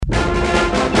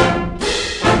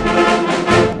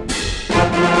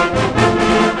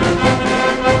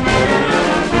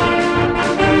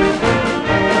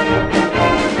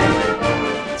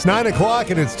It's 9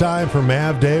 o'clock and it's time for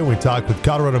Mav Day. We talk with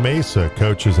Colorado Mesa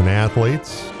coaches and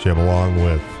athletes. Jim along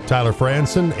with Tyler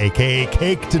Franson, a.k.a.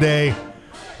 Cake, today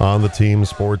on the Team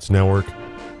Sports Network.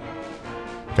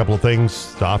 A couple of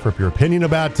things to offer up your opinion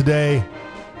about today.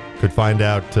 We should find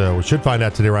out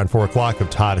today around 4 o'clock if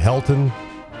Todd Helton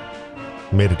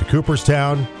made it to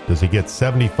Cooperstown. Does he get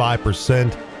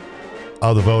 75%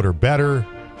 of the vote or better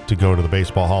to go to the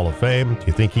Baseball Hall of Fame? Do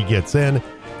you think he gets in?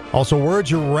 Also, where'd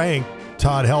you rank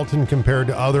Todd Helton compared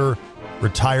to other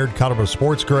retired Colorado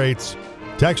sports greats?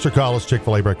 Text or call us,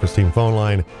 Chick-fil-A Breakfast Team phone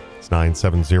line. It's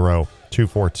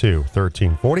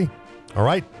 970-242-1340. All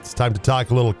right, it's time to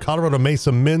talk a little Colorado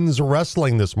Mesa men's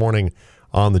wrestling this morning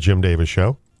on the Jim Davis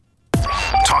Show.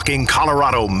 Talking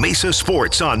Colorado Mesa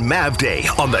sports on Mav Day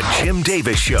on the Jim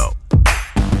Davis Show.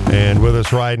 And with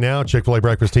us right now, Chick-fil-A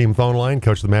Breakfast Team phone line,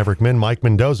 coach of the Maverick men, Mike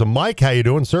Mendoza. Mike, how you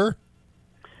doing, sir?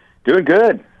 Doing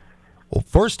good. Well,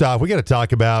 first off, we got to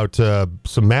talk about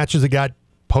some matches that got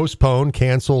postponed,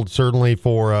 canceled, certainly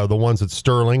for the ones at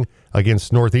Sterling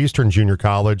against Northeastern Junior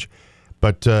College.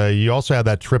 But you also had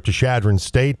that trip to Chadron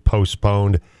State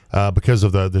postponed because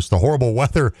of the horrible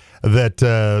weather that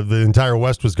the entire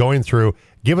West was going through.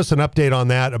 Give us an update on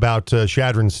that about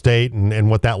Chadron State and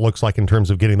what that looks like in terms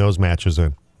of getting those matches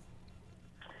in.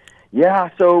 Yeah,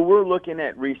 so we're looking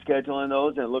at rescheduling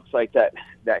those, and it looks like that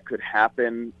could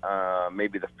happen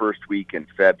maybe the first week in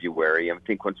February. I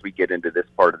think once we get into this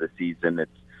part of the season,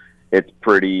 it's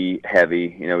pretty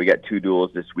heavy. You know, we got 2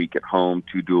 duels this week at home,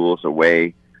 2 duels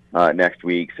away next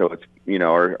week. So it's, you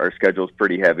know, our schedule's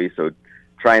pretty heavy. So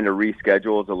trying to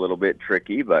reschedule is a little bit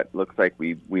tricky, but looks like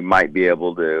we might be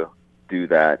able to do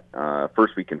that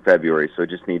first week in February. So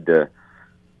just need to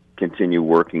continue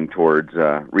working towards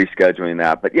rescheduling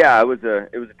that. But yeah, it was a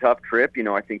tough trip. You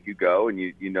know, I think you go and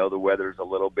you know the weather's a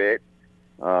little bit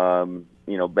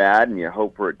bad, and you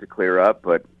hope for it to clear up.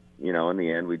 But you know, in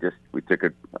the end, we took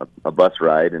a bus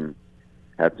ride and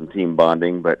had some team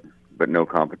bonding, but no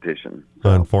competition.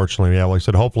 So. Unfortunately, yeah. Like I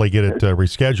said, hopefully get it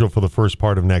rescheduled for the first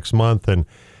part of next month, and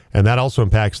that also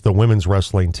impacts the women's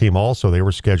wrestling team. Also, they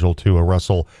were scheduled to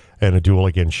wrestle in a duel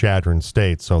against Chadron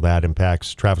State, so that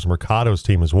impacts Travis Mercado's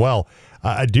team as well.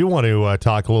 I do want to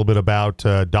talk a little bit about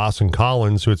Dawson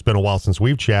Collins, who it's been a while since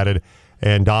we've chatted,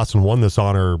 and Dawson won this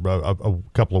honor a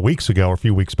couple of weeks ago, or a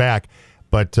few weeks back,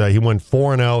 but he went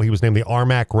 4-0. He was named the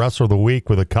RMAC Wrestler of the Week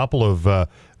with a couple of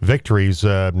victories,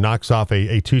 knocks off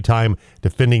a 2-time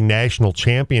defending national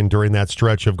champion during that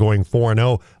stretch of going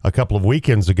 4-0 a couple of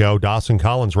weekends ago. Dawson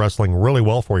Collins wrestling really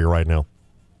well for you right now.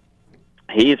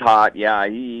 He's hot. Yeah,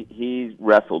 he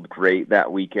wrestled great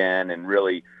that weekend and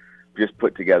really just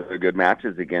put together good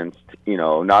matches against, you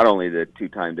know, not only the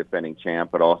 2-time defending champ,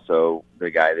 but also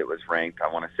the guy that was ranked, I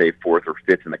want to say 4th or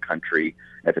 5th in the country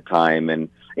at the time. And,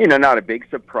 you know, not a big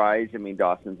surprise. I mean,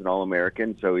 Dawson's an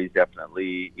All-American, so he's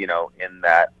definitely, you know, in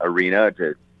that arena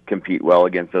to compete well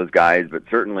against those guys, but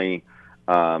certainly,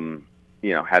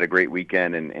 had a great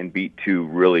weekend and beat 2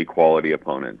 really quality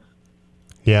opponents.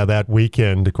 Yeah, that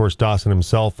weekend, of course, Dawson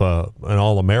himself, an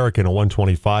All-American, a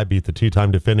 125, beat the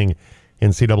 2-time defending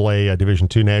NCAA Division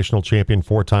II national champion,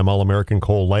 4-time All-American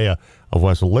Cole Leah of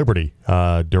West Liberty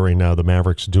during the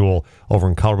Mavericks duel over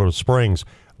in Colorado Springs.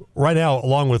 Right now,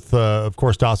 along with, of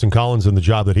course, Dawson Collins and the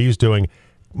job that he's doing,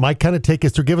 Mike, kind of take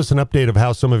us through, give us an update of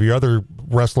how some of your other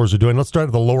wrestlers are doing. Let's start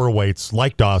at the lower weights,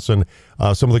 like Dawson,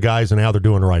 some of the guys and how they're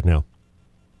doing right now.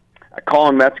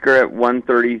 Colin Metzger at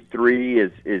 133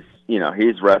 is you know,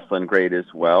 he's wrestling great as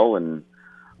well, and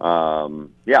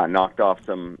knocked off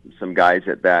some guys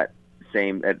at the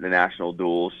national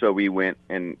duel. So we went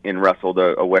and wrestled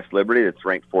a West Liberty that's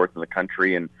ranked 4th in the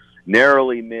country and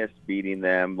narrowly missed beating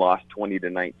them, lost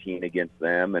 20-19 against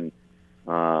them, and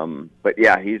but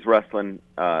yeah, he's wrestling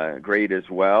great as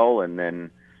well. And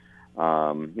then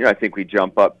I think we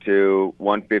jump up to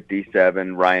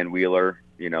 157. Ryan Wheeler,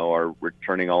 you know, our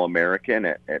returning All-American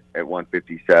at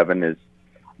 157 is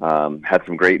had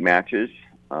some great matches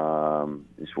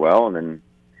as well. And then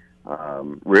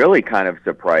really kind of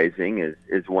surprising is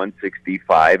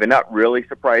 165, and not really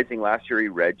surprising. Last year he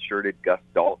redshirted Gus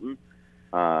Dalton,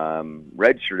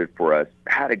 redshirted for us,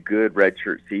 had a good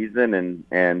redshirt season,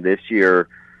 and this year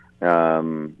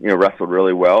wrestled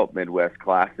really well at Midwest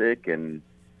Classic, and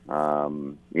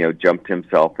jumped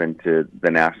himself into the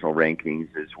national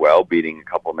rankings as well, beating a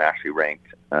couple nationally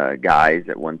ranked guys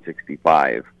at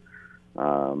 165.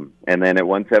 And then at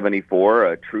 174,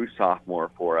 a true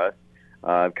sophomore for us,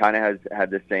 kind of has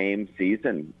had the same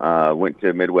season, went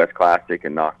to Midwest Classic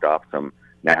and knocked off some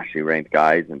nationally ranked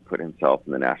guys and put himself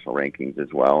in the national rankings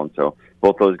as well. And so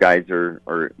both those guys are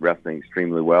wrestling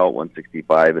extremely well at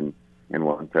 165 and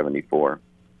 174.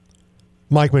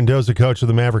 Mike Mendoza, coach of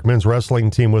the Maverick men's wrestling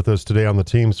team, with us today on the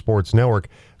Team Sports Network.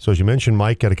 So as you mentioned,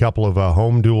 Mike, got a couple of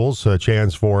home duels, a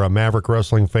chance for Maverick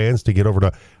wrestling fans to get over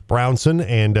to Brownson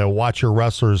and watch your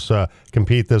wrestlers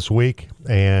compete this week.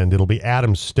 And it'll be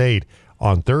Adams State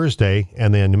on Thursday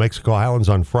and then New Mexico Highlands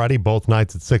on Friday, both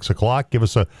nights at 6 o'clock. Give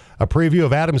us a preview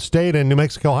of Adams State and New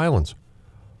Mexico Highlands.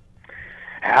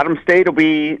 Adams State will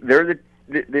be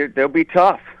they'll be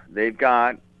tough. They've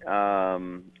got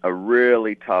a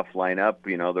really tough lineup.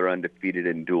 You know, they're undefeated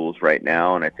in duels right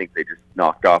now, and I think they just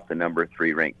knocked off the number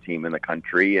 3 ranked team in the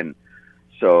country. And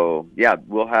so, yeah,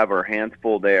 we'll have our hands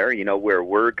full there. You know, where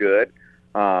we're good,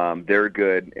 they're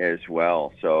good as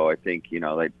well. So I think, you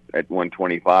know, like at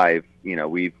 125, you know,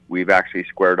 we've actually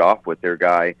squared off with their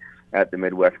guy at the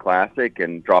Midwest Classic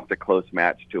and dropped a close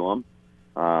match to him.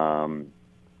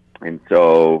 And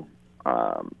so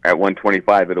at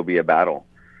 125, it'll be a battle.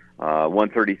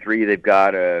 133, they've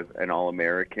got an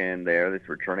All-American there that's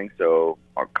returning, so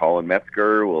our Colin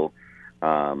Metzger will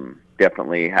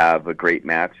definitely have a great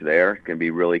match there. It's going to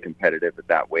be really competitive at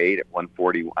that weight. At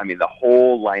 140, I mean, the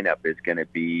whole lineup is going to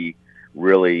be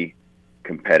really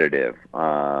competitive.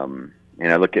 And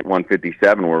I look at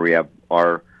 157, where we have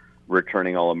our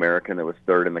returning All-American that was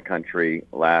 3rd in the country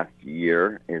last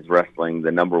year, is wrestling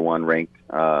the number 1 ranked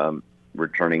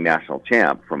returning national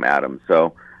champ from Adams.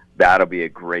 So that'll be a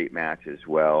great match as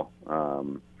well.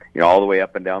 You know, all the way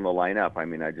up and down the lineup. I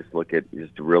mean, I just look at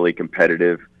just really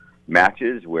competitive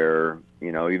matches where,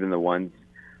 you know, even the ones,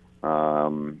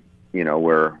 you know,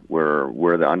 where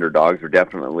the underdogs are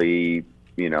definitely,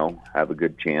 you know, have a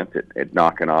good chance at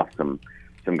knocking off some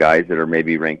guys that are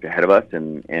maybe ranked ahead of us.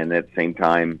 And at the same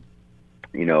time,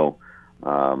 you know,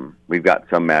 we've got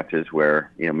some matches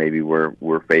where, you know, maybe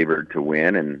we're favored to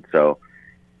win. And so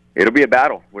it'll be a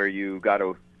battle where you got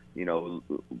to, you know,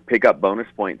 pick up bonus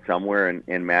points somewhere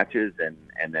in matches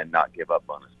and then not give up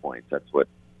bonus points. That's what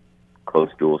close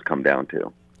duels come down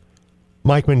to.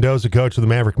 Mike Mendoza, coach of the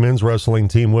Maverick men's wrestling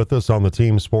team, with us on the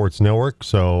Team Sports Network.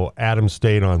 So Adams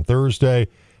State on Thursday,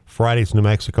 Friday's New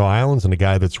Mexico Highlands, and a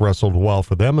guy that's wrestled well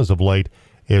for them as of late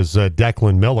is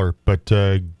Declan Miller. But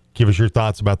give us your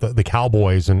thoughts about the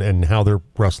Cowboys and how they're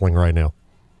wrestling right now.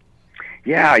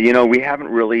 Yeah, you know, we haven't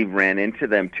really ran into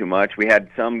them too much. We had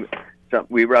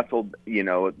we wrestled, you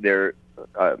know,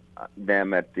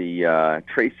 them at the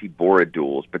Tracy Bora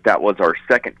duels, but that was our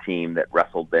second team that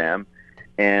wrestled them.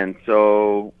 And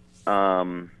so,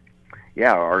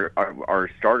 yeah, our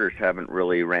starters haven't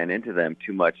really ran into them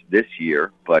too much this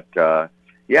year. But,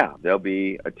 yeah, they'll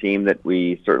be a team that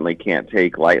we certainly can't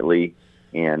take lightly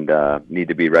and need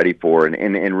to be ready for.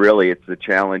 And really, it's the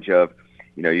challenge of,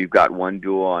 you know, you've got one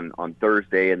duel on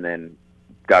Thursday and then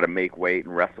got to make weight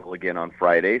and wrestle again on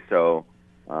Friday. So,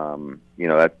 you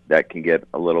know, that can get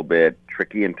a little bit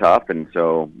tricky and tough. And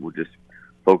so we'll just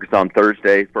focus on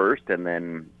Thursday first and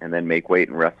then make weight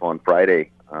and wrestle on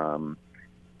Friday. So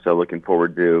looking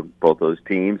forward to both those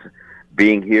teams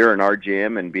being here in our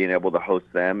gym and being able to host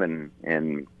them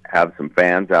and have some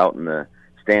fans out in the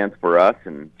stands for us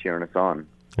and cheering us on.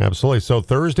 Absolutely. So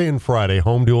Thursday and Friday,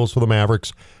 home duels for the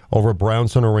Mavericks over at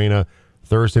Brownson Arena.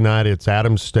 Thursday night, it's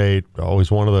Adams State,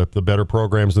 always one of the better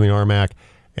programs in the RMAC,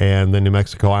 and then New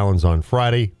Mexico Highlands on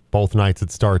Friday. Both nights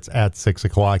it starts at 6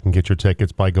 o'clock. You can get your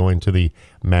tickets by going to the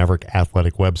Maverick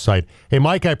Athletic website. Hey,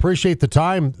 Mike, I appreciate the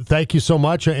time. Thank you so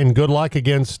much, and good luck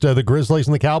against the Grizzlies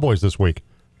and the Cowboys this week.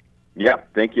 Yeah,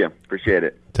 thank you. Appreciate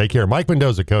it. Take care. Mike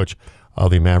Mendoza, coach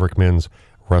of the Maverick men's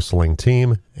wrestling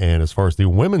team. And as far as the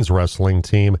women's wrestling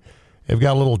team, they've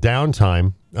got a little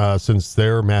downtime since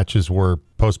their matches were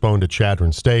postponed at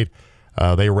Chadron State.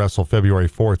 They wrestle February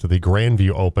 4th at the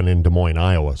Grandview Open in Des Moines,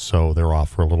 Iowa, so they're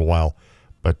off for a little while.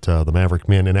 But the Maverick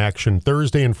men in action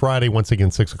Thursday and Friday, once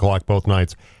again, 6 o'clock both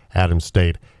nights, Adams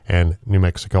State and New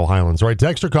Mexico Highlands. All right,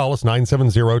 text or call us,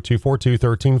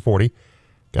 970-242-1340.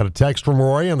 Got a text from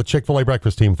Rory on the Chick-fil-A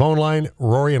breakfast team phone line.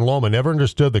 Rory and Loma never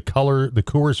understood the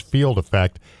Coors Field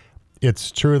effect.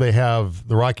 It's true the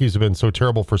Rockies have been so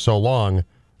terrible for so long.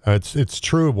 It's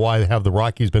true why the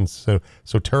Rockies been so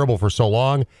terrible for so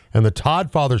long. And the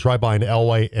Todd father's right behind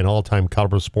Elway and all-time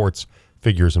Colorado sports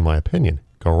figures, in my opinion.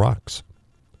 Go Rocks.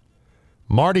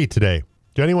 Marty today.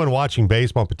 To anyone watching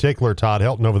baseball, in particular Todd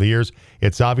Helton over the years,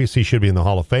 it's obvious he should be in the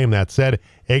Hall of Fame. That said,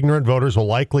 ignorant voters will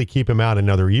likely keep him out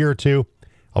another year or two.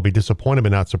 I'll be disappointed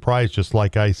but not surprised, just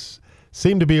like I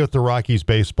seem to be with the Rockies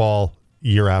baseball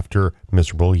year after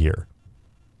miserable year.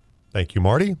 Thank you,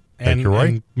 Marty. Thank you, Roy.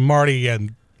 And Marty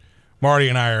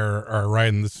and I are right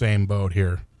in the same boat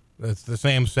here. It's the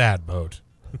same sad boat.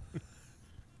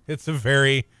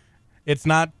 we're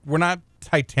not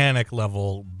Titanic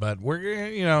level, but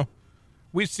we're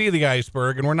we see the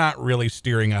iceberg, and we're not really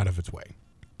steering out of its way.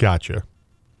 Gotcha.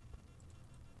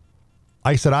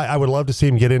 I said I would love to see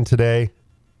him get in today.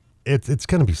 It's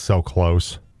going to be so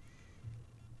close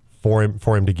for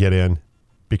him to get in,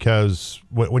 because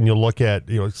when you look at,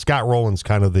 Scott Rowland's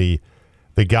kind of the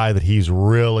guy that he's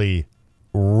really,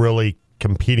 really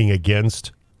competing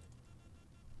against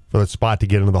for the spot to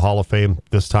get into the Hall of Fame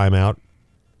this time out.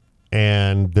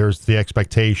 And there's the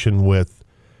expectation with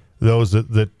those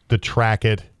that track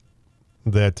it,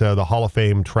 that the Hall of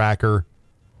Fame tracker,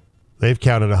 they've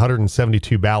counted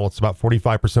 172 ballots, about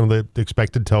 45% of the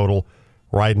expected total.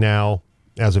 Right now,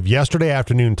 as of yesterday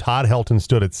afternoon, Todd Helton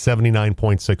stood at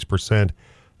 79.6%,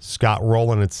 Scott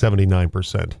Rowland at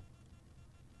 79%.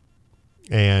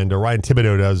 And Ryan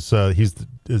Thibodeau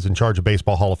is in charge of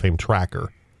Baseball Hall of Fame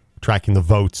tracker, tracking the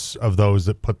votes of those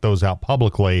that put those out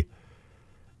publicly.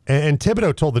 And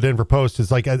Thibodeau told the Denver Post,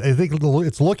 I think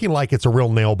it's looking like it's a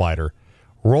real nail biter.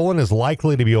 Rowland is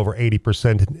likely to be over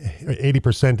 80%.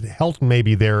 80%. Helton may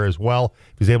be there as well.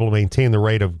 If he's able to maintain the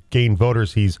rate of gain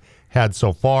voters he's had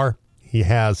so far, he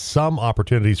has some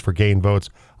opportunities for gain votes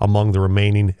among the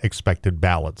remaining expected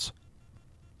ballots.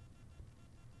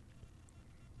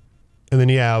 And then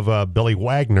you have Billy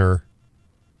Wagner,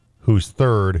 who's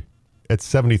third at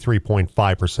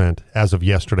 73.5% as of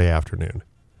yesterday afternoon.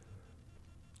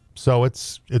 So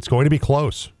it's going to be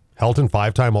close. Helton,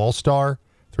 5-time All-Star,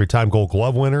 3-time Gold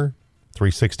Glove winner,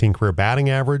 .316 career batting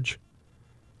average,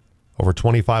 over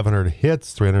 2,500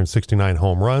 hits, 369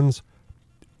 home runs.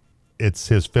 It's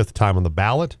his 5th time on the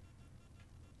ballot.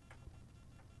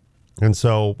 And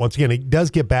so, once again, he does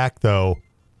get back, though,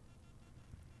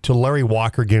 to Larry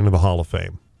Walker getting to the Hall of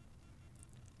Fame.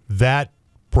 That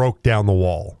broke down the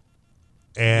wall.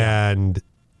 And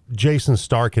Jason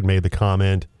Stark had made the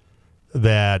comment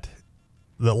that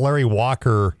Larry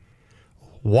Walker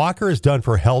has done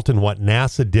for Helton what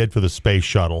NASA did for the space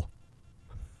shuttle.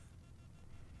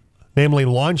 Namely,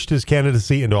 launched his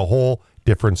candidacy into a whole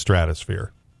different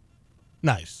stratosphere.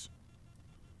 Nice.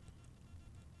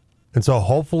 And so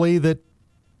hopefully that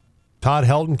Todd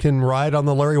Helton can ride on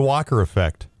the Larry Walker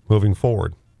effect moving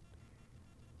forward.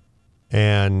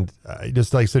 And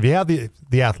just like I said, if you have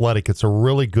the Athletic, it's a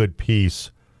really good piece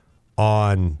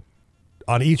on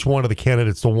each one of the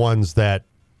candidates, the ones that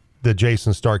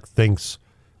Jason Stark thinks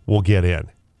will get in,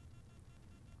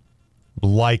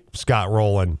 like Scott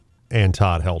Rowland and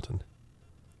Todd Helton.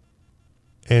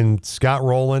 And Scott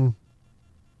Rowland,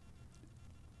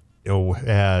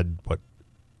 had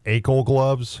 8 Gold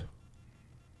Gloves.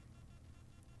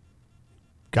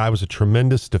 Guy was a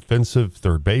tremendous defensive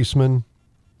third baseman.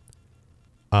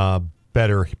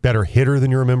 Better hitter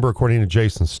than you remember, according to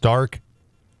Jason Stark.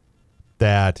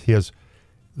 That he has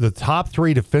the top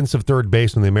 3 defensive third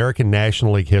basemen in the American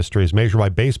National League history, is measured by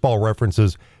Baseball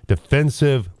Reference's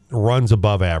defensive runs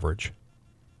above average.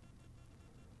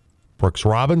 Brooks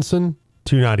Robinson,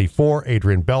 294,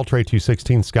 Adrian Beltre,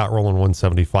 216, Scott Rowland,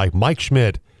 175, Mike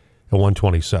Schmidt at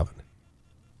 127.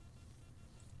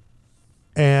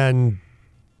 And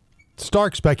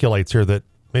Stark speculates here that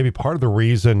maybe part of the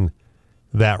reason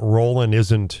that Rowland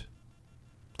isn't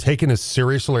taken as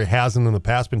seriously, or hasn't in the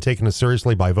past been taken as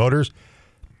seriously by voters,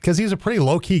 because he's a pretty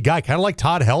low-key guy, kind of like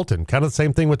Todd Helton, kind of the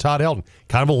same thing with Todd Helton,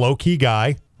 kind of a low-key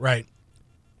guy. Right.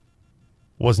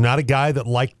 Was not a guy that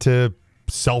liked to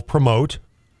self-promote.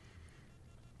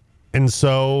 And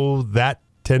so that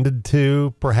tended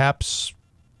to perhaps,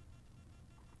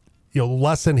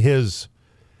 lessen his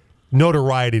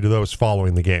notoriety to those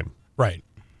following the game. Right.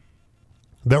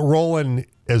 That Rowland,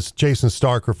 as Jason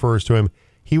Stark refers to him,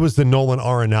 he was the Nolan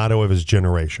Arenado of his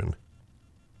generation.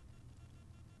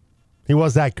 He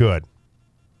was that good.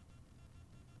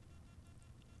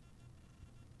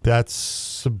 That's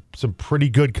some pretty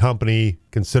good company,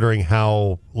 considering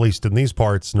how, at least in these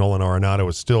parts, Nolan Arenado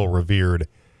is still revered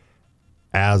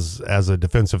as a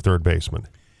defensive third baseman.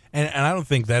 And I don't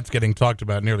think that's getting talked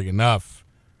about nearly enough.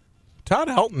 Todd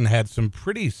Helton had some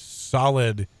pretty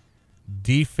solid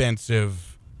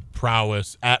defensive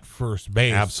prowess at first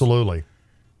base. Absolutely.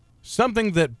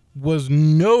 Something that was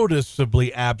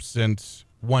noticeably absent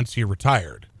once he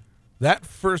retired. That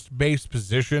first base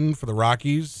position for the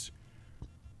Rockies,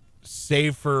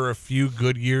 save for a few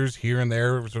good years here and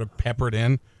there, sort of peppered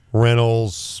in.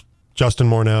 Reynolds, Justin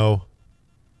Morneau.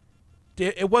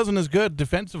 It wasn't as good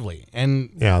defensively. And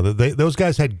yeah, those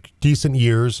guys had decent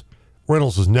years.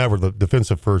 Reynolds was never the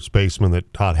defensive first baseman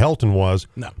that Todd Helton was.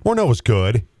 No. Morneau was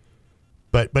good,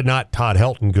 but not Todd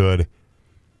Helton good.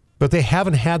 But they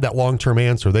haven't had that long-term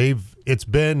answer. It's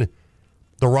been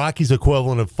the Rockies'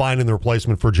 equivalent of finding the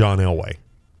replacement for John Elway.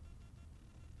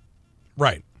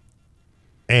 Right.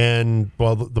 And,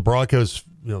 well, the Broncos,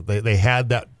 they had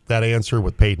that answer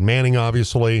with Peyton Manning,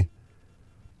 obviously.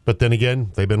 But then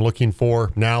again, they've been looking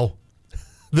for now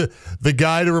the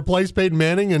guy to replace Peyton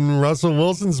Manning, and Russell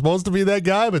Wilson's supposed to be that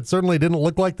guy, but certainly didn't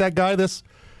look like that guy this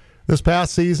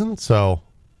past season. So,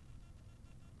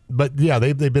 but yeah,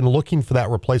 they've been looking for that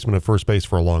replacement at first base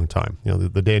for a long time.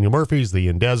 The Daniel Murphys, the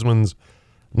Ian Desmonds,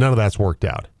 none of that's worked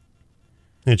out.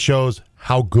 It shows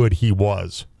how good he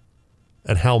was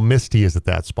and how missed he is at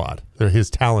that spot. His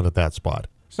talent at that spot.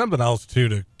 Something else,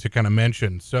 too, to kind of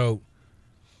mention. So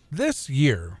this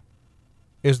year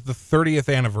is the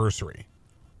 30th anniversary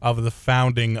of the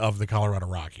founding of the Colorado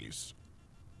Rockies.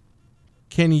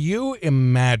 Can you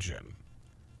imagine?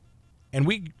 And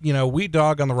we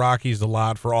dog on the Rockies a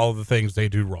lot for all of the things they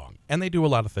do wrong. And they do a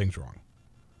lot of things wrong.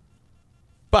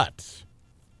 But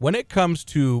when it comes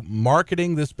to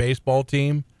marketing this baseball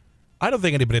team, I don't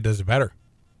think anybody does it better.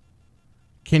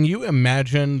 Can you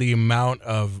imagine the amount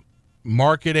of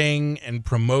marketing and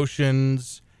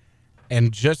promotions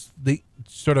and just the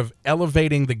sort of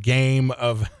elevating the game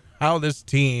of how this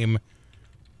team's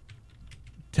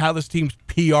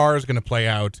PR is going to play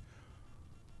out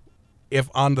if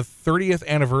on the 30th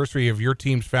anniversary of your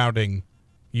team's founding,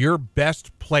 your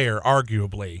best player,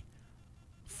 arguably,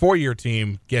 for your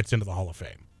team gets into the Hall of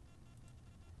Fame?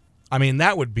 I mean,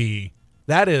 that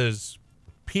is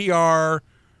PR,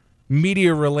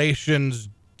 media relations,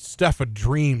 stuff of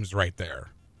dreams right there.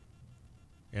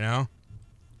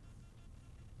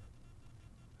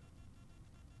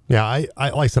 Yeah, I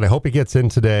like I said, I hope he gets in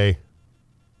today.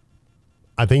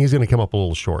 I think he's going to come up a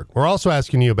little short. We're also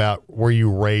asking you about where you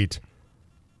rate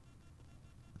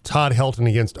Todd Helton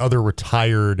against other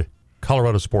retired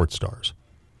Colorado sports stars.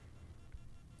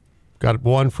 Got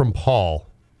one from Paul.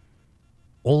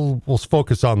 We'll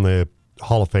focus on the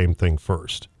Hall of Fame thing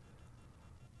first.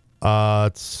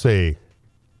 Let's see.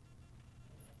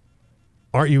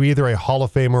 Aren't you either a Hall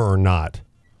of Famer or not?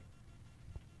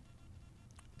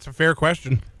 It's a fair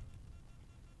question.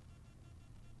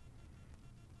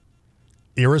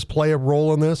 Eras play a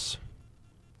role in this?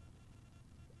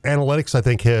 Analytics, I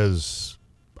think,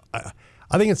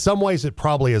 I think in some ways it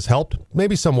probably has helped.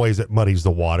 Maybe some ways it muddies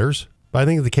the waters. But I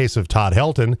think in the case of Todd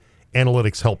Helton,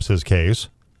 analytics helps his case.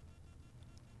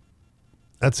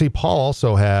 Let's see, Paul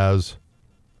also has,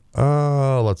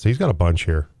 let's see, he's got a bunch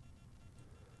here.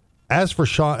 As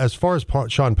far as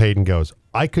Sean Payton goes,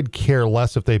 I could care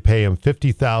less if they pay him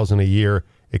 $50,000 a year.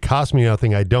 It costs me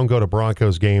nothing. I don't go to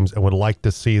Broncos games and would like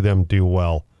to see them do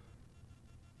well.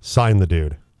 Sign the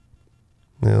dude.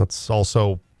 It's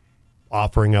also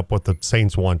offering up what the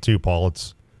Saints want too, Paul.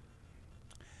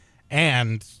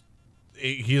 And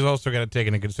he's also got to take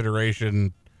into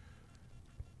consideration,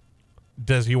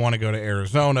 does he want to go to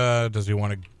Arizona? Does he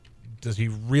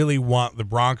really want the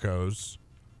Broncos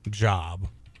job?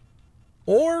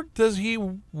 Or does he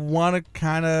want to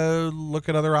kind of look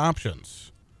at other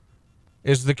options?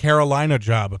 Is the Carolina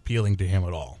job appealing to him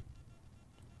at all?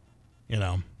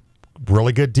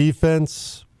 Really good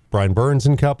defense. Brian Burns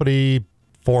and company.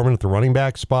 Foreman at the running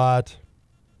back spot.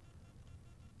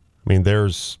 I mean, there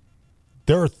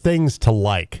are things to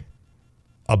like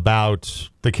about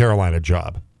the Carolina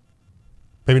job.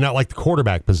 Maybe not like the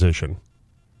quarterback position.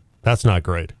 That's not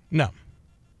great. No.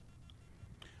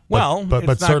 Well, but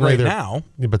it's not great now.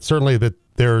 But certainly that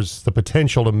there's the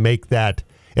potential to make that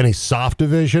in a soft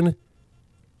division,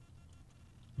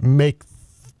 make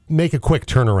a quick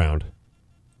turnaround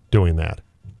doing that.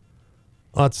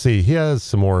 Let's see. He has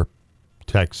some more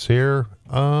texts here.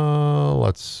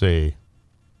 Let's see.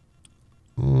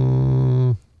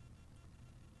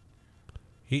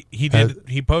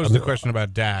 He posed a question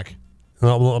about Dak.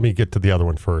 Let me get to the other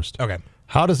one first. Okay.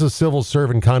 How does a civil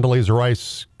servant Condoleezza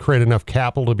Rice create enough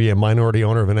capital to be a minority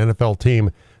owner of an NFL team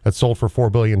that sold for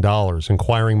 $4 billion?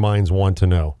 Inquiring minds want to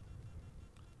know.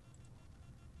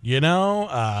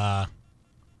 That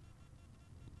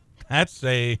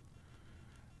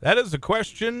is a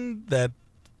question that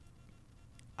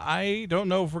I don't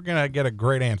know if we're going to get a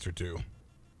great answer to.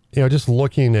 Just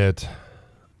looking at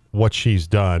what she's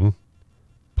done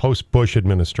post-Bush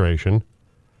administration,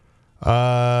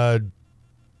 joined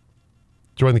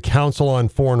the Council on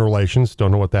Foreign Relations.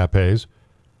 Don't know what that pays.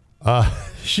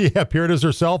 She appeared as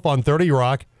herself on 30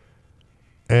 Rock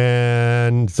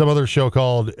and some other show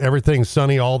called Everything's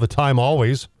Sunny All the Time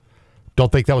Always.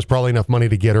 Don't think that was probably enough money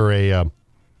to get her a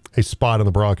spot in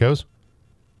the Broncos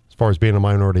as far as being a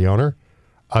minority owner.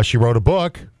 She wrote a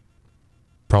book.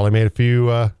 Probably made a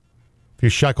few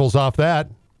shekels off that.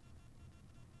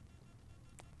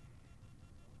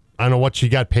 I don't know what she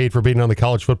got paid for being on the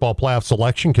College Football Playoff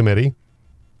Selection Committee.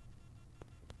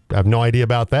 I have no idea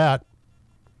about that.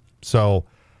 So,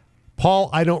 Paul,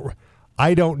 I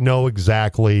don't know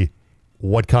exactly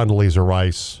what Condoleezza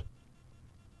Rice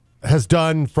has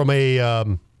done from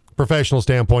a professional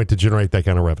standpoint to generate that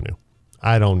kind of revenue.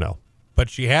 I don't know. But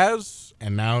she has,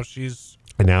 and now she is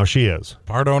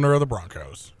part owner of the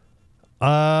Broncos.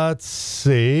 Let's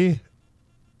see.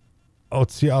 Oh,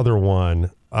 it's the other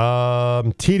one.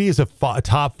 TD is a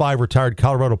top 5 retired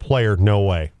Colorado player. No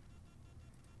way.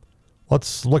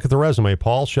 Let's look at the resume,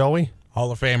 Paul, shall we?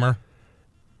 Hall of Famer.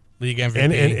 League MVP.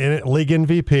 And league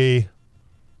MVP.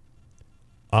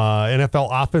 NFL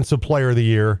Offensive Player of the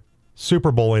Year.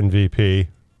 Super Bowl MVP.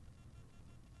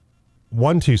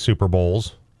 Won 2 Super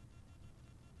Bowls.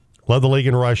 Led the league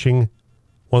in rushing.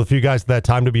 One of the few guys at that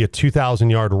time to be a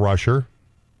 2,000-yard rusher.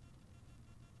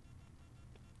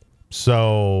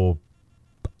 So,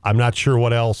 I'm not sure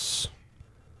what else.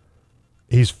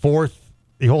 He's 4th.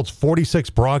 He holds 46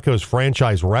 Broncos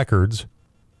franchise records.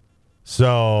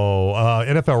 So,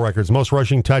 NFL records. Most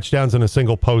rushing touchdowns in a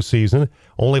single postseason.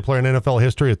 Only player in NFL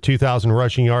history with 2,000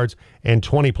 rushing yards and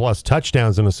 20-plus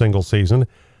touchdowns in a single season.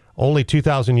 Only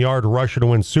 2,000-yard rusher to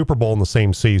win Super Bowl in the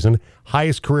same season.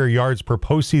 Highest career yards per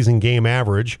postseason game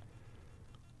average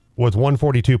with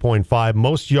 142.5.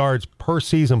 Most yards per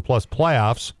season plus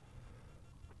playoffs.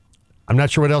 I'm not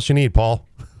sure what else you need, Paul.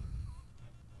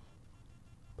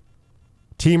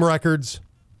 Team records,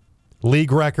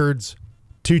 league records,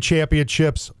 2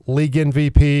 championships, league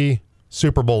MVP,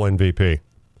 Super Bowl MVP.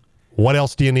 What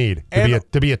else do you need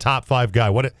to be a top 5 guy?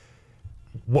 What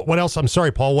else? I'm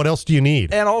sorry, Paul. What else do you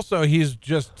need? And also, he's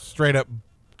just straight up,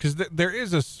 because there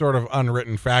is a sort of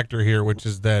unwritten factor here, which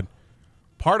is that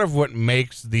part of what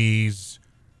makes these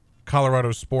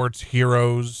Colorado sports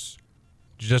heroes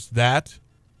just that,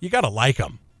 you got to like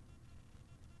them.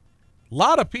 A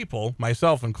lot of people,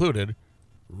 myself included,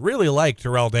 really like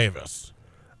Terrell Davis.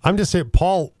 I'm just saying,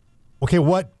 Paul, okay,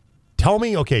 tell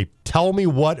me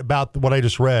what about what I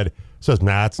just read says,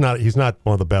 he's not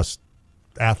one of the best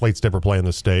athletes to ever play in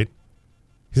the state.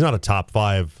 He's not a top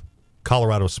 5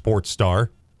 Colorado sports star.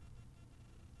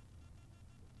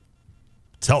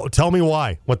 Tell me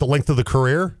why. What, the length of the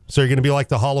career? So you're going to be like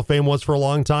the Hall of Fame was for a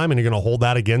long time, and you're going to hold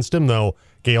that against him, though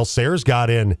Gale Sayers got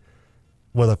in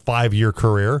with a 5-year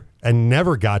career and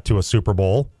never got to a Super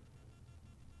Bowl.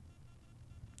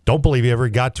 Don't believe he ever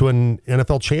got to an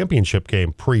NFL championship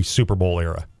game pre-Super Bowl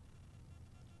era.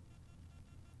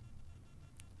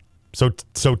 So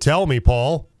tell me,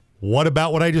 Paul, what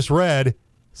about what I just read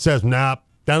says, none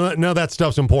of that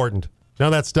stuff's important. None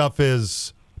of that stuff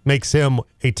makes him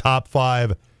a top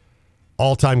 5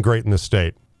 all-time great in the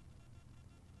state.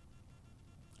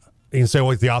 You can say,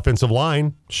 well, the offensive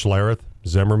line, Schlereth,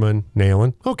 Zimmerman,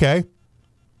 Nalen. Okay.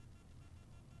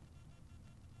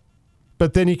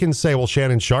 But then you can say, well,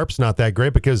 Shannon Sharp's not that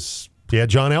great because he had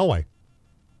John Elway.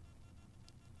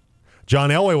 John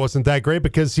Elway wasn't that great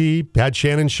because he had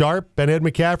Shannon Sharp and Ed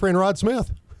McCaffrey and Rod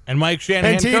Smith. And Mike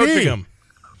Shanahan coaching him.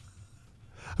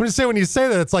 I'm just saying, when you say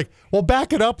that, it's like, well,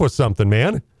 back it up with something,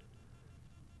 man.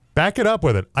 Back it up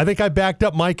with it. I think I backed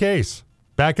up my case.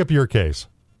 Back up your case.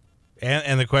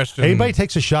 And the question: anybody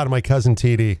takes a shot at my cousin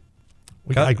TD,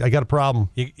 I got a problem.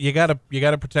 You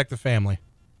gotta protect the family.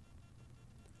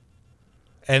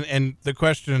 And the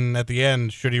question at the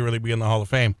end: should he really be in the Hall of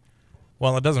Fame?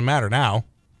 Well, it doesn't matter now.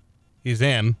 He's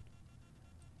in.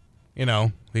 You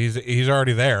know, he's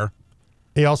already there.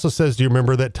 He also says, do you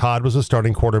remember that Todd was a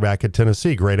starting quarterback at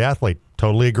Tennessee? Great athlete.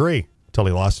 Totally agree. Until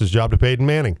he lost his job to Peyton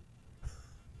Manning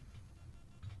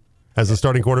as a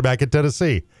starting quarterback at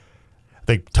Tennessee. I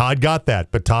think Todd got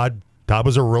that, but Todd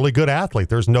was a really good athlete.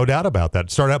 There's no doubt about that.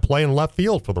 Started out playing left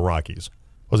field for the Rockies.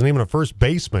 Wasn't even a first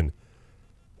baseman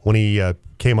when he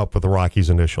came up with the Rockies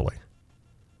initially.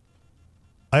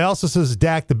 I also says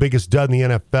Dak, the biggest dud in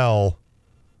the NFL.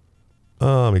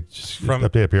 Let me just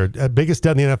update up here. Biggest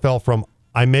dud in the NFL from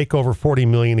I make over $40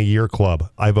 million a year club.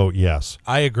 I vote yes.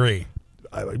 I agree.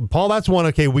 Paul, that's one,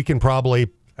 okay, we can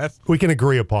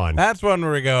agree upon. That's one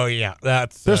where we go, yeah.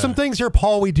 There's some things here,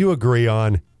 Paul, we do agree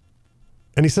on.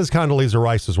 And he says Condoleezza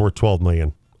Rice is worth $12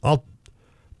 million.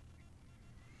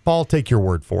 Paul, take your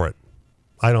word for it.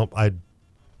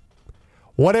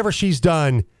 Whatever she's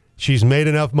done, she's made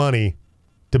enough money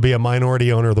to be a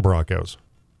minority owner of the Broncos.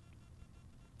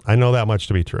 I know that much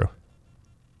to be true.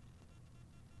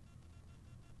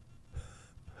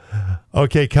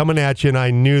 Okay, coming at you, and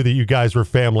I knew that you guys were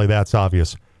family. That's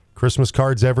obvious. Christmas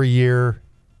cards every year.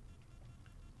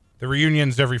 The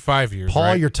reunions every 5 years, Paul,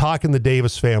 right? You're talking the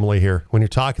Davis family here. When you're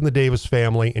talking the Davis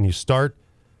family and you start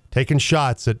taking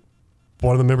shots at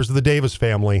one of the members of the Davis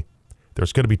family,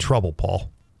 there's going to be trouble,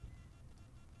 Paul.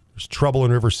 There's trouble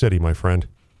in River City, my friend.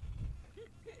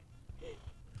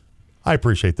 I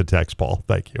appreciate the text, Paul.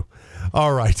 Thank you.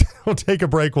 All right. We'll take a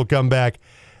break. We'll come back.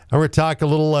 And we're going to talk a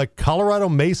little Colorado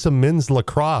Mesa men's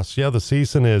lacrosse. Yeah, the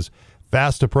season is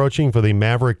fast approaching for the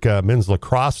Maverick men's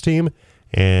lacrosse team.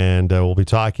 And we'll be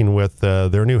talking with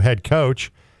their new head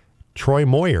coach, Troy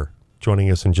Moyer, joining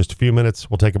us in just a few minutes.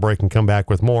 We'll take a break and come back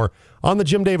with more on the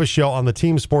Jim Davis Show on the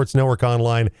Team Sports Network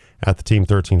online at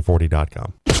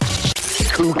theteam1340.com.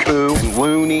 Cuckoo and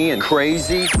loony and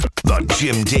crazy. The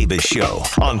Jim Davis Show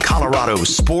on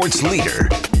Colorado's sports leader,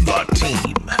 The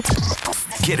Team.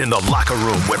 Get in the locker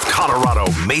room with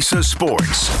Colorado Mesa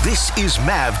Sports. This is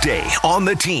Mav Day on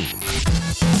The Team.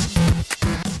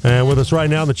 And with us right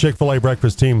now on the Chick-fil-A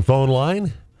Breakfast Team phone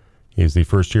line, he's the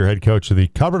first-year head coach of the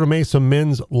Colorado Mesa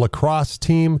men's lacrosse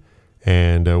team.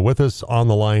 And with us on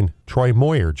the line, Troy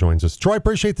Moyer joins us. Troy,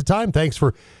 appreciate the time. Thanks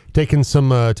for taking some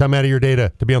time out of your day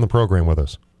to be on the program with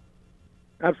us.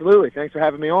 Absolutely. Thanks for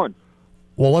having me on.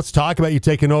 Well, let's talk about you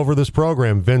taking over this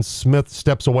program. Vince Smith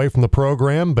steps away from the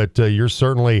program, but you're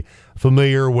certainly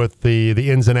familiar with the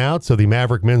ins and outs of the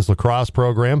Maverick men's lacrosse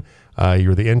program.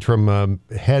 You're the interim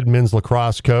head men's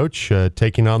lacrosse coach,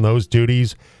 taking on those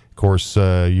duties. Of course,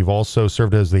 you've also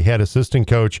served as the head assistant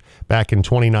coach back in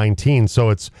 2019. So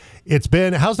it's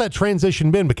been, how's that transition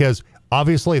been? Because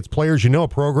obviously it's players you know, a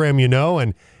program you know,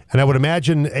 and I would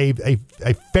imagine a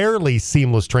fairly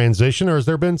seamless transition, or has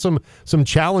there been some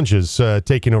challenges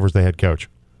taking over as the head coach?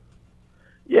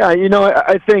 Yeah,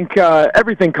 I think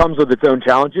everything comes with its own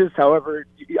challenges. However,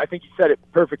 I think you said it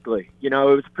perfectly. It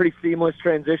was a pretty seamless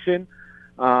transition.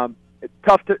 It's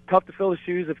tough to fill the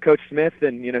shoes of Coach Smith,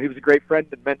 and he was a great friend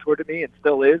and mentor to me, and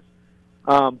still is.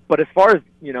 But as far as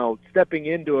stepping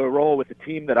into a role with a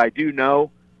team that I do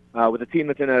know, with a team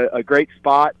that's in a great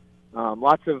spot,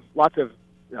 lots of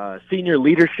senior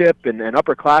leadership and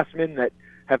upperclassmen that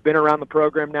have been around the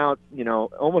program now,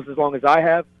 almost as long as I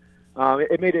have.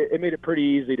 It made it pretty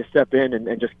easy to step in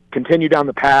and just continue down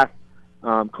the path,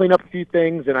 clean up a few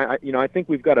things, and I think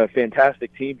we've got a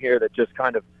fantastic team here that just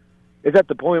kind of is at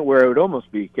the point where it would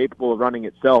almost be capable of running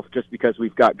itself, just because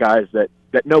we've got guys that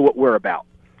know what we're about.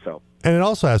 So, and it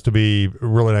also has to be a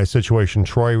really nice situation,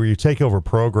 Troy, where you take over a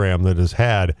program that has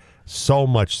had so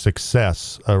much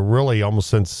success, really almost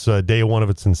since day one of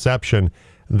its inception.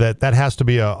 That has to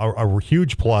be a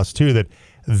huge plus too. That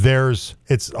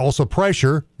it's also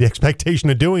pressure, the expectation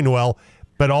of doing well,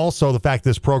 but also the fact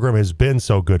this program has been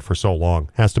so good for so long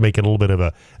has to make it a little bit of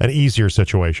an easier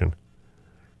situation.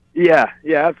 Yeah,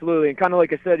 absolutely. And kind of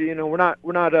like I said, we're not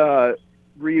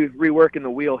reworking the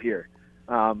wheel here.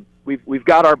 We've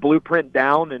got our blueprint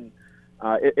down, and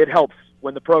it helps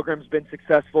when the program's been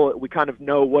successful. We kind of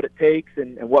know what it takes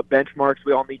and what benchmarks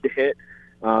we all need to hit.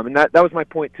 And that was my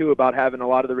point too about having a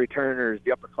lot of the returners,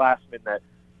 the upperclassmen that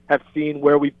have seen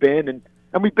where we've been, and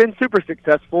we've been super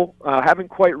successful. Haven't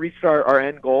quite reached our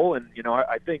end goal, and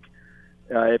I think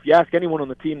if you ask anyone on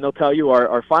the team, they'll tell you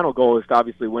our final goal is to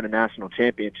obviously win a national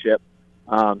championship.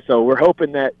 So we're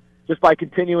hoping that just by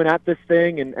continuing at this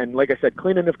thing and like I said,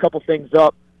 cleaning a couple things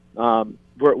up,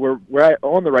 we're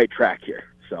on the right track here.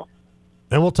 So.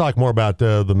 And we'll talk more about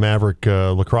the Maverick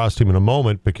lacrosse team in a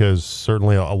moment, because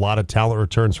certainly a lot of talent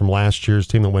returns from last year's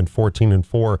team that went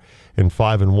 14-4 and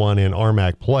 5-1 in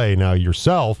RMAC play. Now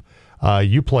yourself,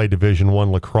 you played Division I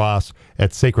lacrosse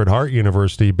at Sacred Heart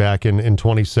University back in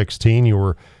 2016.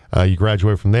 You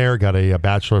graduated from there, got a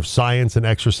Bachelor of Science in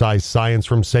Exercise Science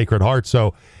from Sacred Heart.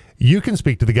 So you can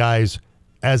speak to the guys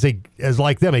as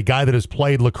like them, a guy that has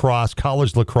played lacrosse,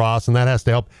 college lacrosse, and that has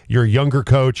to help your younger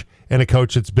coach and a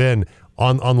coach that's been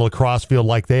on the lacrosse field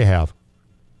like they have.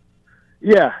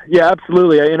 Yeah,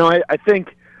 absolutely. I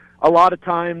think a lot of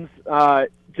times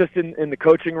just in the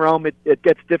coaching realm, it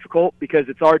gets difficult because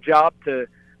it's our job to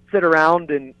sit around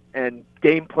and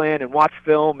game plan and watch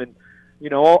film and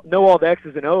know all the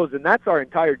X's and O's, and that's our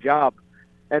entire job.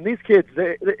 And these kids,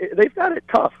 they've got it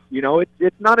tough.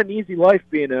 It's not an easy life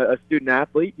being a student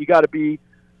athlete. You got to be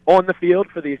on the field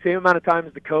for the same amount of time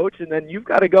as the coach, and then you've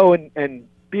got to go and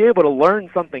be able to learn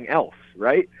something else,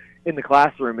 right, in the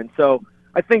classroom. And so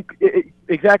I think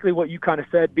exactly what you kind of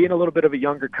said, being a little bit of a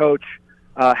younger coach,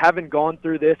 having gone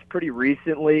through this pretty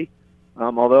recently,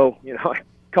 although, a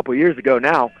couple years ago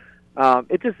now,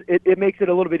 it makes it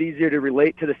a little bit easier to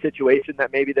relate to the situation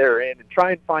that maybe they're in and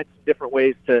try and find some different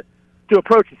ways to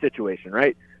approach the situation,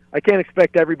 right? I can't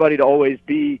expect everybody to always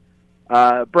be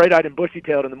bright-eyed and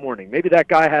bushy-tailed in the morning. Maybe that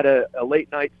guy had a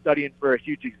late night studying for a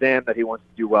huge exam that he wants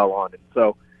to do well on. And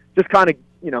so just kind of,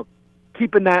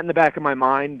 keeping that in the back of my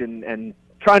mind and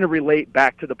trying to relate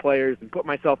back to the players and put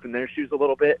myself in their shoes a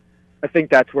little bit, I think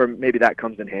that's where maybe that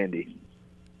comes in handy.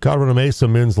 Colorado Mesa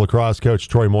men's lacrosse coach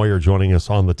Troy Moyer joining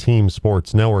us on the Team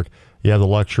Sports Network. You have the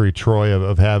luxury, Troy,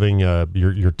 of having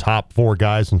your top 4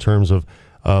 guys in terms of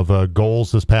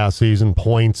goals this past season,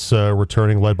 points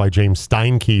returning, led by James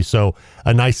Steinke. So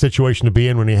a nice situation to be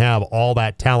in when you have all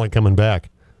that talent coming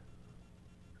back.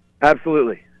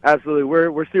 Absolutely.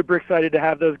 We're super excited to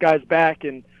have those guys back,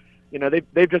 and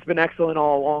they've just been excellent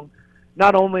all along.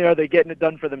 Not only are they getting it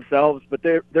done for themselves, but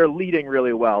they're leading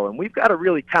really well. And we've got a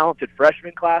really talented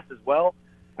freshman class as well.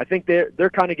 I think they're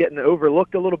kind of getting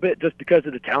overlooked a little bit just because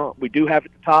of the talent we do have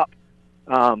at the top.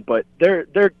 But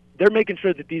they're making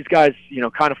sure that these guys,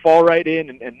 kind of fall right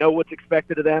in and know what's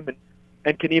expected of them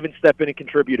and can even step in and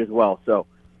contribute as well. So,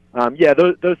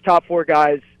 those top 4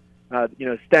 guys,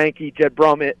 Stanky, Jed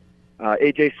Brummett,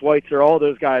 AJ Schweitzer, all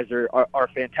those guys are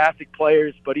fantastic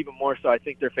players, but even more so, I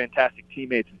think they're fantastic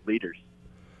teammates and leaders.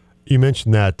 You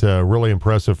mentioned that really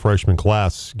impressive freshman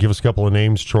class. Give us a couple of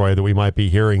names, Troy, that we might be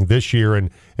hearing this year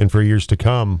and for years to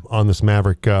come on this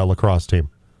Maverick lacrosse team.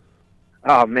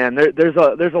 Oh man, there's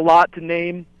a lot to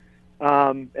name,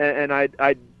 and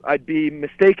I'd be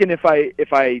mistaken if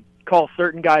I call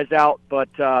certain guys out, but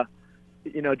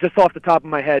just off the top of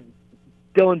my head,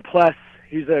 Dylan Pless,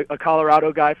 he's a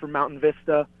Colorado guy from Mountain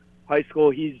Vista High School.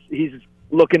 He's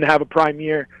looking to have a prime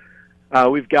year.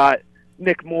 We've got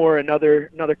Nick Moore,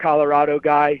 another Colorado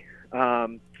guy,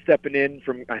 stepping in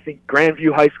from, I think,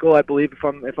 Grandview High School, I believe,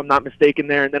 if I'm not mistaken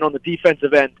there. And then on the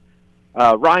defensive end,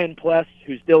 Ryan Pless,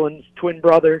 who's Dylan's twin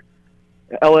brother,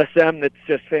 LSM, that's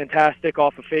just fantastic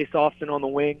off of face-offs and on the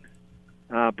wings.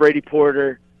 Brady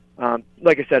Porter.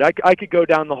 Like I said, I could go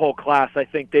down the whole class. I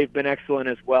think they've been excellent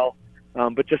as well.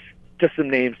 But just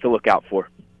some names to look out for.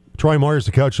 Troy Moyer is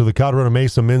the coach of the Colorado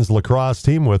Mesa men's lacrosse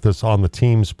team with us on the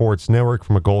Team Sports Network.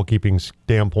 From a goalkeeping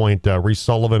standpoint, Reese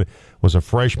Sullivan was a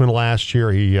freshman last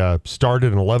year. He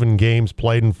started in 11 games,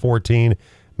 played in 14.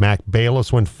 Mac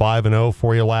Bayless went 5-0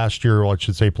 for you last year, or I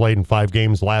should say played in 5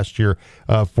 games last year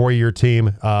for your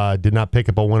team. Did not pick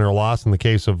up a win or loss. In the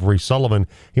case of Reese Sullivan,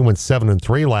 he went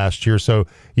 7-3 last year. So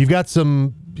you've got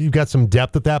some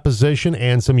depth at that position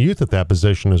and some youth at that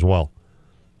position as well.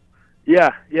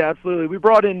 Yeah, absolutely. We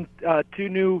brought in 2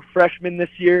 new freshmen this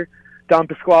year, Don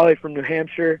Pasquale from New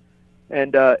Hampshire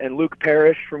and Luke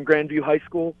Parrish from Grandview High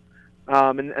School.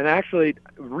 And actually,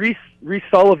 Reese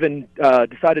Sullivan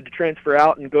decided to transfer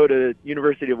out and go to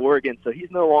University of Oregon, so he's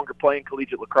no longer playing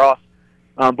collegiate lacrosse.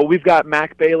 But we've got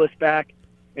Mac Bayless back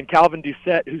and Calvin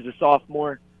Doucette, who's a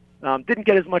sophomore. Didn't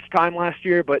get as much time last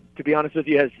year, but to be honest with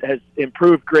you, has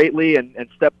improved greatly and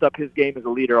stepped up his game as a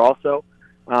leader also.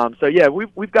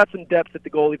 We've got some depth at the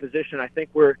goalie position. I think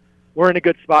we're in a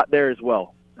good spot there as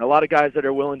well. A lot of guys that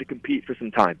are willing to compete for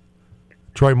some time.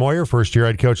 Troy Moyer, first-year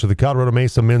head coach of the Colorado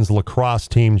Mesa men's lacrosse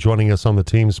team, joining us on the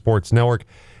Team Sports Network.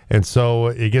 And so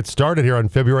it gets started here on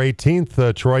February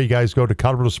 18th. Troy, you guys go to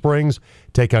Colorado Springs,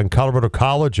 take on Colorado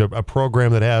College, a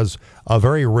program that has a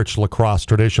very rich lacrosse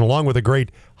tradition, along with a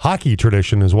great hockey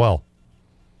tradition as well.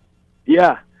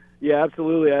 Yeah,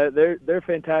 absolutely. They're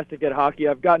fantastic at hockey.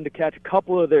 I've gotten to catch a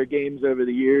couple of their games over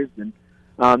the years, and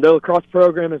their lacrosse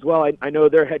program as well. I know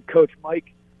their head coach,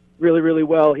 Mike, really, really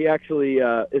well. He actually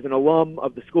is an alum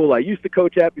of the school I used to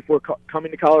coach at before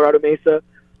coming to Colorado Mesa.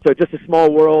 So just a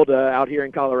small world out here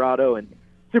in Colorado, and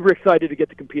super excited to get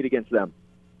to compete against them.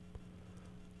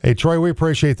 Hey, Troy, we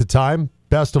appreciate the time.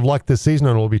 Best of luck this season,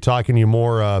 and we'll be talking to you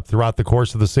more throughout the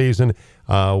course of the season.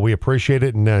 We appreciate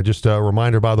it. And just a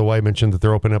reminder, by the way, I mentioned that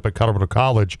they're opening up at Colorado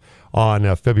College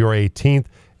on February 18th,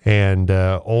 and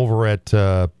over at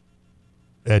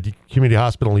Community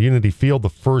Hospital Unity Field, the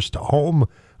first home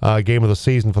game of the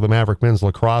season for the Maverick men's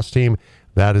lacrosse team.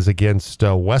 That is against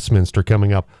Westminster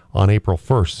coming up on April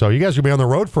 1st. So you guys are going to be on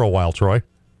the road for a while, Troy.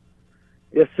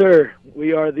 Yes, sir.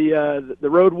 We are the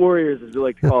road warriors, as we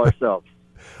like to call ourselves.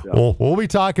 So. Well, we'll be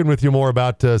talking with you more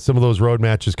about some of those road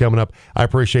matches coming up. I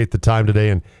appreciate the time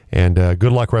today, and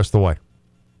good luck rest of the way.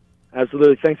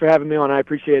 Absolutely. Thanks for having me on. I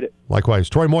appreciate it. Likewise.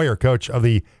 Troy Moyer, coach of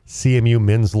the CMU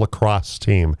men's lacrosse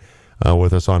team,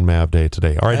 with us on Mav Day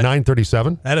today. All right,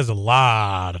 9:37. That is a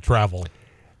lot of travel.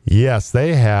 Yes,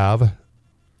 they have.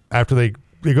 After they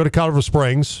go to Colorado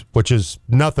Springs, which is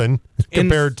nothing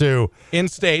compared to in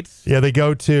states. Yeah, they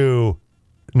go to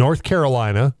North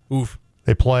Carolina. Oof.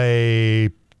 They play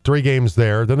 3 games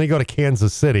there. Then they go to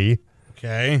Kansas City.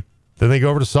 Okay. Then they go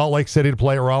over to Salt Lake City to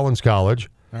play at Rollins College.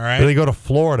 All right. Then they go to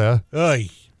Florida,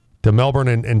 to Melbourne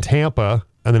and Tampa,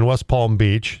 and then West Palm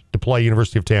Beach to play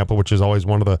University of Tampa, which is always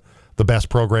one of the best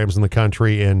programs in the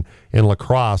country in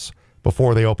lacrosse,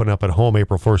 before they open up at home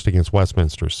April 1st against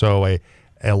Westminster. So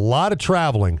a lot of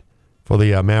traveling for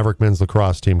the Maverick men's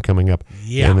lacrosse team coming up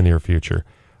in the near future.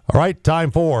 All right,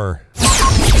 time for...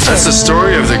 That's the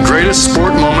story of the greatest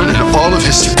sport moment in all of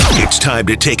history. It's time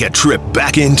to take a trip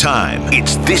back in time.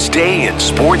 It's This Day in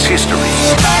Sports History.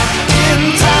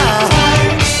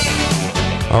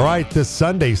 All right, this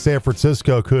Sunday, San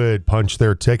Francisco could punch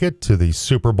their ticket to the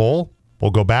Super Bowl.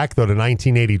 We'll go back, though, to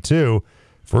 1982.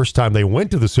 First time they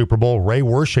went to the Super Bowl, Ray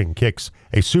Wersching kicks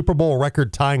a Super Bowl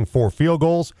record-tying 4 field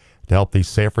goals to help the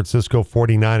San Francisco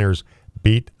 49ers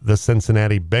beat the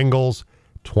Cincinnati Bengals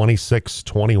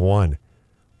 26-21.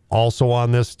 Also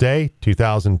on this day,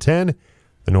 2010,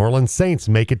 the New Orleans Saints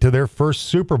make it to their first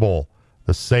Super Bowl.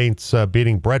 The Saints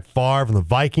beating Brett Favre and the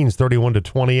Vikings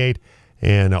 31-28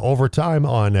 in overtime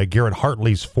on Garrett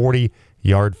Hartley's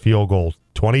 40-yard field goal.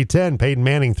 2010, Peyton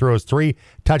Manning throws 3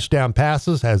 touchdown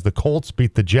passes as the Colts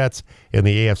beat the Jets in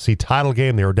the AFC title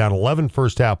game. They were down 11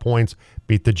 first-half points,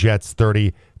 beat the Jets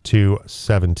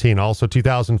 30-17. Also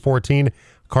 2014,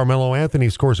 Carmelo Anthony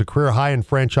scores a career-high and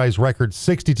franchise record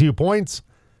 62 points,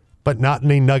 but not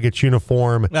in a Nuggets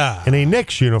uniform. In a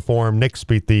Knicks uniform, Knicks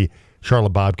beat the Charlotte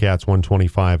Bobcats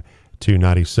 125-96.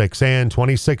 And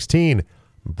 2016,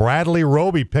 Bradley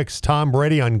Roby picks Tom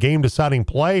Brady on game-deciding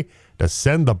play to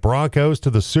send the Broncos to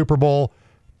the Super Bowl.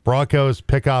 Broncos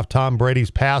pick off Tom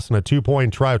Brady's pass on a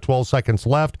 2-point try with 12 seconds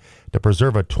left to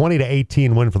preserve a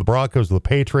 20-18 win for the Broncos of the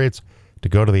Patriots to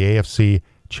go to the AFC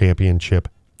Championship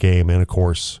game and, of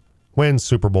course, win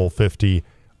Super Bowl 50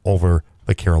 over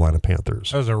the Carolina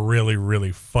Panthers. That was a really,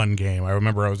 really fun game. I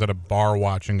remember I was at a bar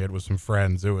watching it with some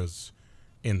friends. It was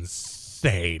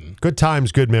insane. Good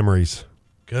times, good memories.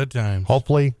 Good times.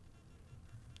 Hopefully,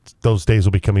 those days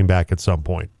will be coming back at some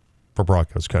point for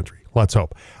Broncos country. Let's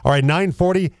hope. All right,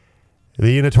 9:40,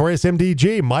 the notorious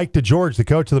MDG, Mike DeGeorge, the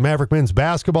coach of the Maverick men's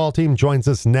basketball team, joins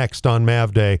us next on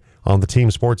Mav Day on the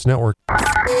Team Sports Network.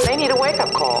 They need a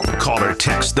wake-up call. Call or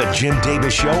text the Jim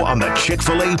Davis Show on the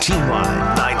Chick-fil-A team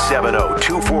line,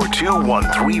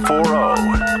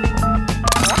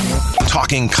 970-242-1340.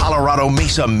 Talking Colorado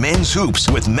Mesa men's hoops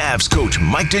with Mavs coach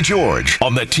Mike DeGeorge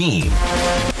on the team.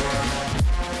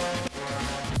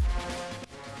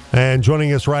 And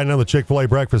joining us right now, the Chick-fil-A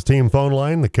Breakfast Team phone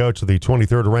line, the coach of the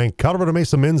 23rd ranked Colorado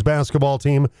Mesa men's basketball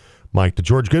team, Mike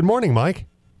DeGeorge. Good morning, Mike.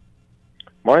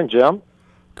 Morning, Jim.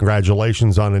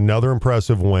 Congratulations on another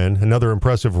impressive win, another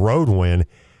impressive road win.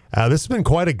 This has been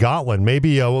quite a gauntlet,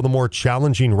 maybe one of the more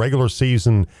challenging regular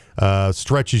season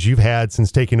stretches you've had since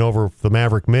taking over the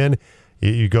Maverick men.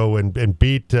 You go and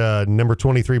beat number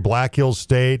 23 Black Hills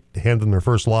State, hand them their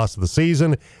first loss of the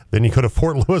season. Then you go to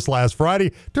Fort Lewis last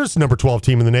Friday. There's the number 12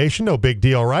 team in the nation, no big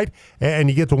deal, right? And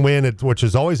you get the win, which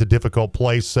is always a difficult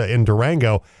place in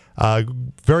Durango.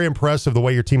 Very impressive the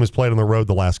way your team has played on the road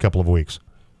the last couple of weeks.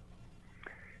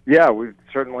 Yeah, we've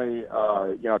certainly,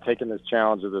 taken this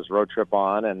challenge of this road trip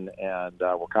on, and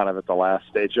we're kind of at the last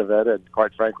stage of it. And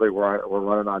quite frankly, we're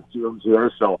running on fumes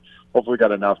here, so hopefully we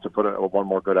got enough to put one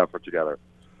more good effort together.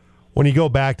 When you go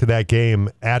back to that game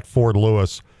at Fort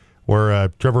Lewis, where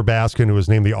Trevor Baskin, who was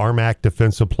named the RMAC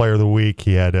Defensive Player of the Week,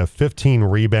 he had 15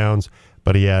 rebounds,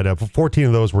 but he had 14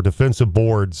 of those were defensive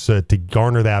boards to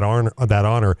garner that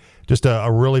honor. Just a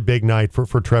really big night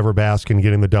for Trevor Baskin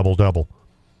getting the double-double.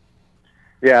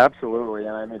 Yeah, absolutely.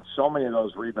 And I mean, so many of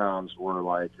those rebounds were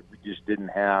like, we just didn't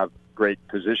have great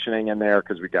positioning in there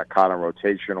because we got caught on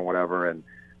rotation or whatever. And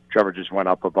Trevor just went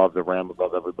up above the rim,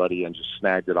 above everybody, and just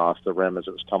snagged it off the rim as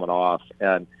it was coming off.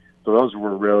 And so those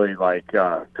were really like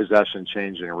possession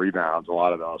changing rebounds, a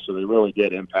lot of those. So they really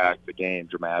did impact the game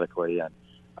dramatically. And,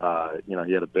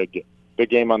 he had a big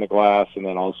game on the glass. And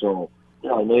then also,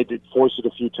 he forced it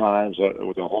a few times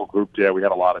with the whole group there. We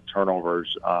had a lot of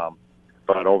turnovers.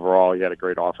 But overall, he had a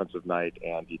great offensive night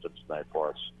and defensive night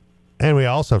for us. And we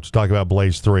also have to talk about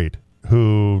Blaze Threet,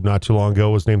 who not too long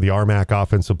ago was named the RMAC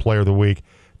Offensive Player of the Week.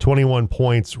 21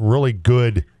 points, really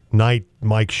good night,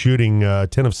 Mike, shooting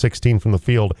 10 of 16 from the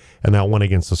field, and that one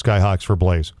against the Skyhawks for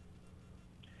Blaze.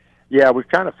 Yeah, we've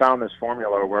kind of found this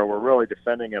formula where we're really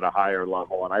defending at a higher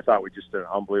level, and I thought we just did an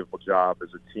unbelievable job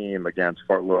as a team against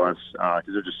Fort Lewis because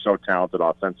they're just so talented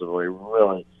offensively. We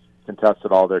really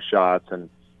contested all their shots and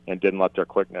didn't let their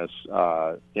quickness,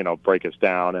 break us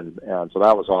down. And so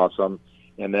that was awesome.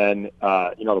 And then,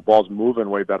 the ball's moving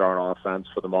way better on offense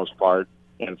for the most part,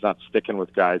 and it's not sticking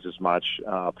with guys as much.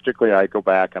 Particularly, I go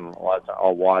back and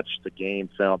I'll watch the game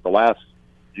film, the last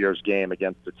year's game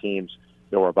against the teams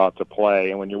that we're about to play.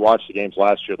 And when you watch the games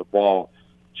last year, the ball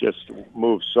just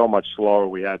moved so much slower.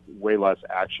 We had way less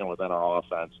action within our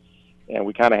offense. And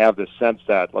we kind of have this sense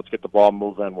that let's get the ball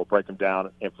moving, we'll break them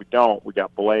down. If we don't, we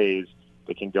got Blaze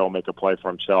that can go make a play for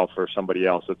himself or somebody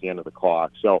else at the end of the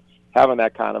clock. So having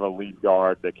that kind of a lead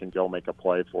guard that can go make a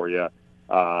play for you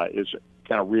is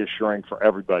kind of reassuring for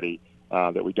everybody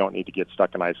that we don't need to get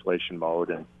stuck in isolation mode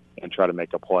and try to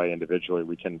make a play individually.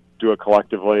 We can do it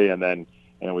collectively, and then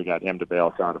we got him to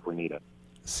bail us out if we need it.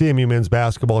 CMU men's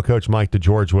basketball coach Mike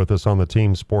DeGeorge with us on the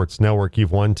Team Sports Network.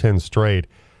 You've won 10 straight,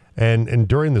 and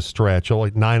during the stretch,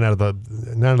 like 9 out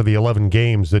of the 11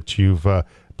 games that you've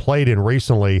played in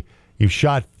recently, you've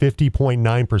shot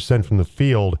 50.9% from the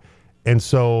field, and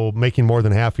so making more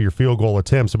than half of your field goal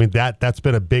attempts. I mean, that's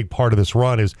been a big part of this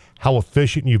run, is how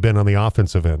efficient you've been on the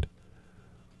offensive end.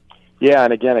 Yeah,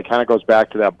 and again, it kind of goes back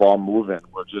to that ball movement.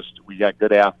 We got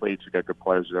good athletes, we got good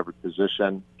players at every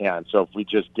position, and so if we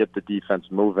just get the defense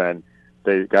moving,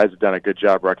 the guys have done a good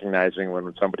job recognizing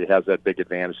when somebody has that big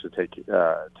advantage to take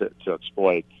to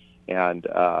exploit, and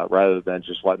rather than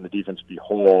just letting the defense be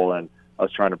whole and us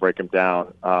trying to break them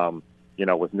down,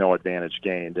 with no advantage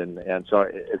gained, and so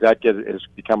as that has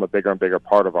become a bigger and bigger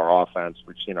part of our offense,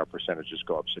 we've seen our percentages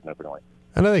go up significantly.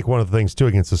 And I think one of the things too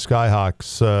against the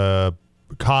Skyhawks.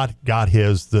 Cott got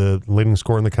the leading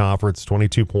scorer in the conference,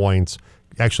 22 points.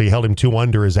 Actually held him 2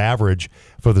 under his average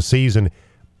for the season,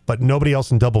 but nobody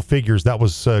else in double figures. That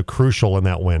was crucial in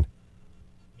that win.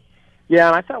 Yeah,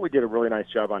 and I thought we did a really nice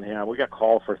job on him. We got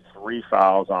called for 3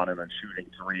 fouls on him and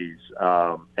shooting threes.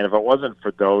 And if it wasn't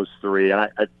for those 3, and I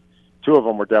 2 of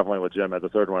them were definitely legitimate. The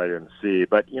third one I didn't see.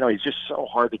 But, he's just so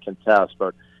hard to contest.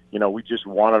 But, we just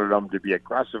wanted him to be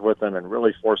aggressive with him and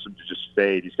really force him to just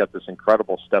fade. He's got this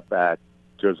incredible step back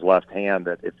to his left hand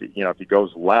that if he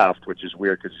goes left, which is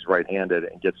weird because he's right-handed,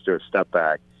 and gets to a step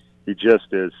back, he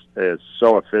just is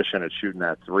so efficient at shooting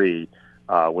that 3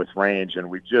 with range,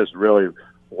 and we just really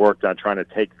worked on trying to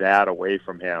take that away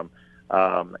from him.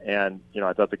 And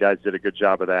I thought the guys did a good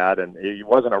job of that, and it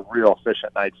wasn't a real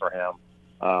efficient night for him.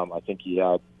 I think he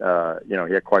had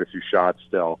he had quite a few shots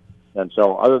still, and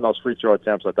so other than those free throw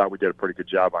attempts, I thought we did a pretty good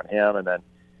job on him, and then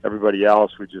everybody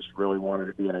else, we just really wanted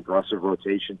to be an aggressive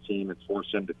rotation team and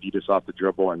force him to beat us off the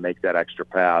dribble and make that extra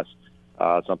pass,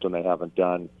 something they haven't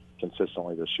done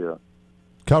consistently this year.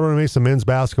 Colorado Mesa men's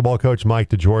basketball coach Mike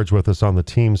DeGeorge with us on the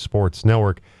Team Sports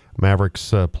Network.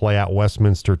 Mavericks play at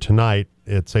Westminster tonight.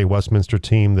 It's a Westminster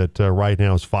team that right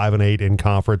now is 5-8 in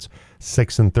conference,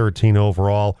 6-13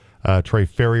 overall. Trey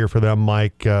Ferrier for them,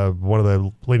 Mike, one of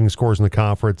the leading scorers in the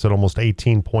conference at almost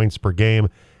 18 points per game.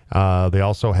 They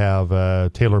also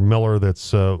have Taylor Miller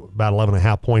that's about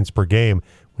 11.5 points per game.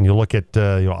 When you look at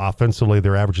offensively,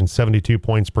 they're averaging 72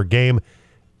 points per game.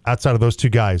 Outside of those 2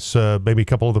 guys, maybe a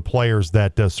couple of the players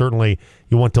that certainly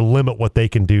you want to limit what they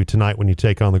can do tonight when you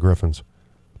take on the Griffins.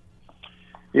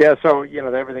 Yeah, so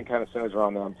everything kind of centers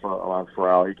around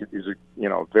Farrell. He's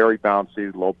a very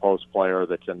bouncy, low post player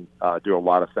that can do a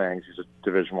lot of things. He's a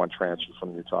Division I transfer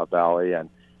from Utah Valley, and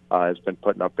has been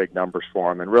putting up big numbers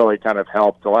for him, and really kind of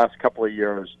helped the last couple of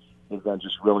years. They've been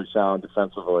just really sound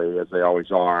defensively, as they always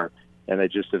are, and they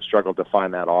just have struggled to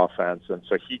find that offense. And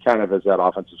so he kind of is that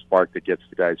offensive spark that gets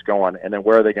the guys going. And then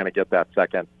where are they going to get that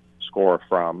second score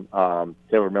from?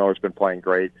 Taylor Miller's been playing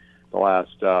great the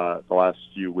last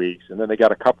few weeks, and then they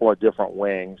got a couple of different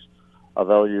wings.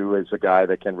 Avelu is a guy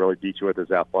that can really beat you with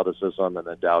his athleticism, and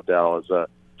then Dowdell is a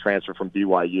transfer from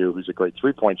BYU who's a great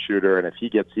 3-point shooter, and if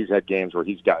he's had games where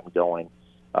he's gotten going,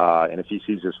 and if he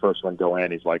sees his first one go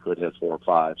in, he's likely to hit 4 or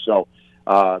 5. So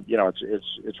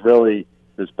it's really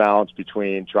this balance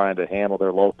between trying to handle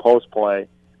their low post play,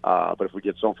 but if we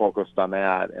get so focused on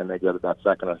that and they get that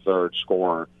second or third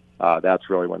score, that's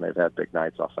really when they've had big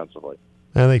nights offensively.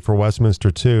 I think for Westminster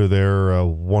too, they're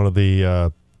one of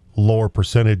the lower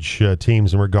percentage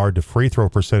teams in regard to free throw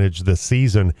percentage this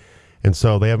season. And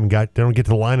so they don't get to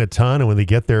the line a ton, and when they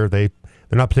get there, they're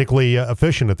not particularly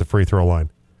efficient at the free throw line.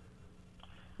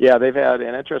 Yeah, they've had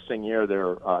an interesting year.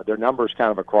 Their numbers kind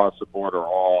of across the board are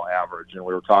all average, and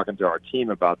we were talking to our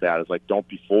team about that. It's like, don't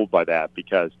be fooled by that,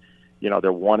 because they're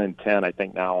 1-10, I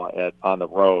think, now on the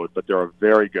road, but they're a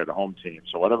very good home team.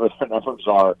 So whatever their numbers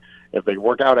are, if they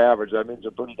work out average, that means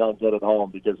they're pretty darn good at home,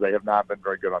 because they have not been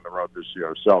very good on the road this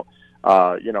year. So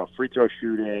free throw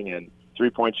shooting and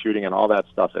 3-point shooting and all that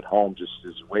stuff at home just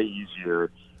is way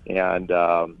easier, and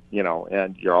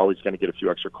and you're always going to get a few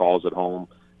extra calls at home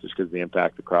just because of the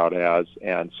impact the crowd has.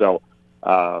 And so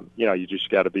you just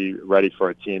got to be ready for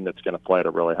a team that's going to play at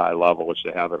a really high level, which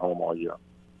they have at home all year.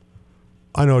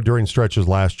 I know during stretches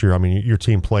last year, your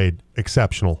team played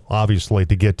exceptional, obviously,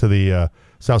 to get to the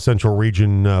South Central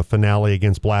Region finale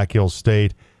against Black Hills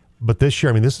State. But this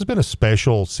year, this has been a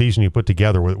special season you put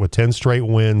together with 10 straight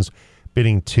wins,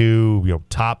 beating 2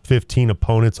 top 15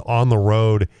 opponents on the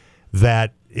road.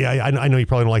 That I know you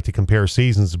probably don't like to compare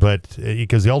seasons, but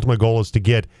because the ultimate goal is to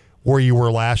get where you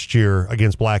were last year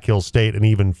against Black Hills State and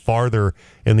even farther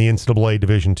in the NCAA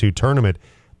Division II tournament.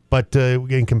 But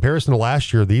in comparison to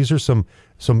last year, these are some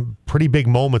pretty big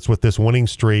moments with this winning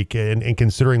streak, and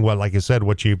considering what, like I said,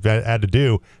 what you've had to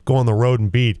do, go on the road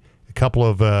and beat a couple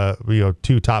of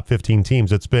 2 top 15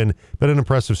 teams. It's been an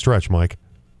impressive stretch, Mike.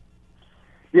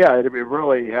 Yeah, it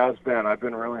really has been. I've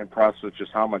been really impressed with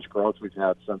just how much growth we've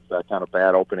had since that kind of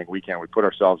bad opening weekend. We put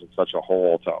ourselves in such a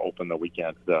hole to open the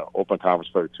weekend, the Open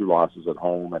Conference Play with 2 losses at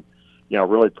home, and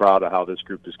really proud of how this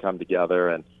group has come together.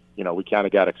 And we kind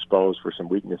of got exposed for some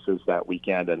weaknesses that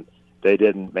weekend, and they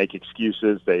didn't make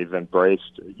excuses. They've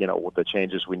embraced the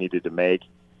changes we needed to make,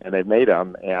 and they've made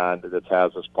them, and it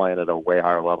has us playing at a way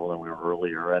higher level than we were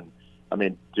earlier. And I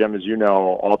mean, Jim, as you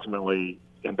know, ultimately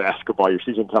in basketball, your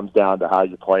season comes down to how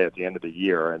you play at the end of the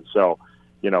year. And so,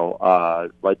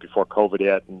 right before COVID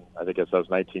hit, and I think it was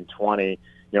 1920,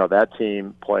 that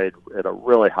team played at a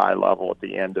really high level at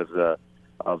the end of the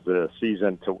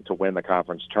season to win the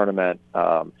conference tournament.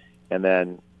 And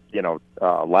then,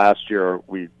 last year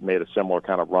we made a similar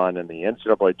kind of run in the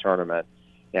NCAA tournament.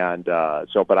 And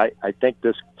but I think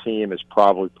this team is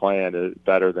probably playing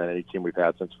better than any team we've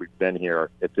had since we've been here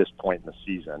at this point in the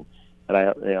season. And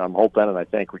I'm hoping, and I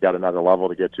think we got another level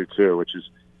to get to too, which is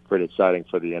pretty exciting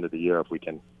for the end of the year if we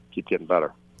can keep getting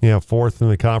better. Yeah, 4th in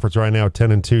the conference right now,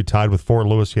 10-2, tied with Fort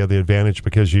Lewis. You have the advantage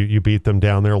because you beat them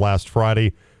down there last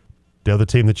Friday. The other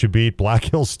team that you beat, Black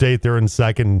Hills State, they're in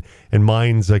second, and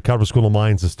Mines, Colorado School of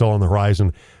Mines is still on the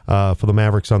horizon for the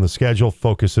Mavericks on the schedule.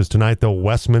 Focus is tonight, though,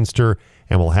 Westminster,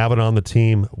 and we'll have it on the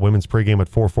team. Women's pregame at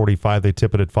 4:45. They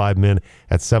tip it at 5, men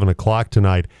at 7 o'clock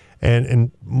tonight.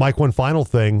 And Mike, one final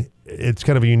thing. It's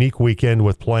kind of a unique weekend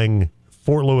with playing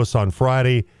Fort Lewis on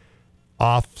Friday,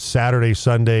 off Saturday,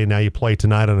 Sunday. Now you play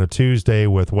tonight on a Tuesday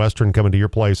with Western coming to your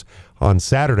place on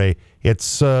Saturday.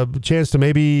 It's a chance to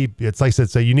maybe, it's like I said,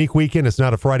 it's a unique weekend. It's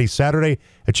not a Friday, Saturday.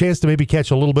 A chance to maybe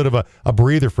catch a little bit of a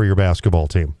breather for your basketball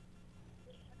team.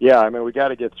 Yeah, I mean, we got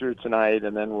to get through tonight,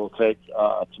 and then we'll take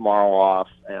tomorrow off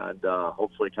and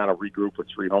hopefully kind of regroup with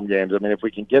 3 home games. I mean, if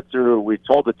we can get through, we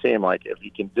told the team, like, if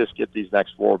you can just get these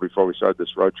next 4 before we start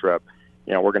this road trip,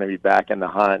 we're going to be back in the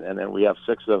hunt. And then we have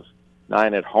 6 of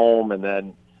 9 at home, and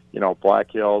then,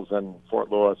 Black Hills and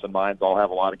Fort Lewis and Mines all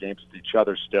have a lot of games with each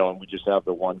other still, and we just have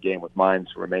the 1 game with Mines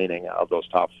remaining of those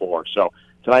top 4. So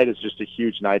tonight is just a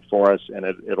huge night for us, and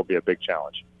it'll be a big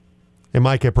challenge. Hey,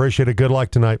 Mike, I appreciate it. Good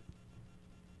luck tonight.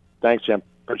 Thanks, Jim.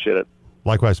 Appreciate it.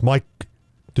 Likewise, Mike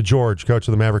DeGeorge, coach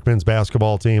of the Maverick men's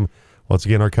basketball team. Once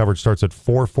again, our coverage starts at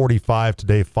 4:45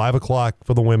 today, 5 o'clock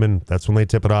for the women. That's when they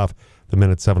tip it off. The men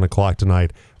at 7 o'clock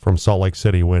tonight from Salt Lake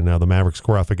City when the Mavericks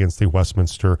square off against the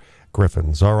Westminster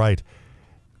Griffins. All right.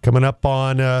 Coming up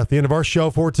on the end of our show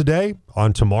for today,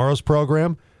 on tomorrow's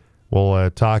program,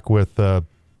 we'll talk with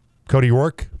Cody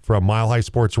Rourke from Mile High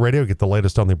Sports Radio, get the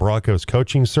latest on the Broncos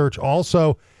coaching search.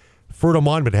 Also, Fruita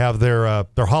Monument have their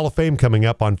Hall of Fame coming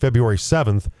up on February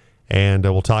 7th, and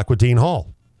we'll talk with Dean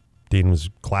Hall. Dean was a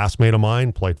classmate of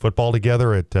mine, played football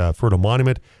together at Fruita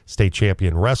Monument, state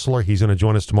champion wrestler. He's going to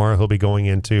join us tomorrow. He'll be going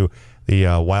into the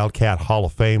Wildcat Hall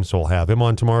of Fame, so we'll have him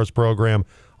on tomorrow's program.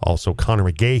 Also, Connor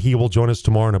McGahee will join us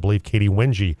tomorrow, and I believe Katie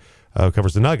Winge, who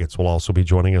covers the Nuggets, will also be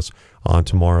joining us on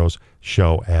tomorrow's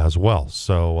show as well.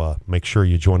 So make sure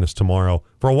you join us tomorrow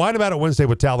for a Wine About It Wednesday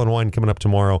with Tal and Wine coming up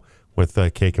tomorrow with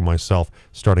Cake and myself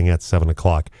starting at 7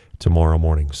 o'clock tomorrow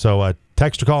morning. So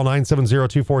text or call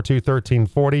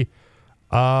 970-242-1340.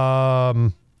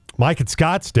 Mike at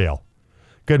Scottsdale.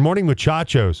 Good morning,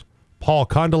 muchachos. Paul,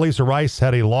 Condoleezza Rice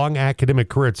had a long academic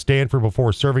career at Stanford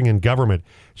before serving in government.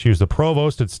 She was the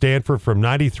provost at Stanford from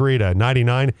 93 to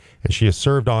 99, and she has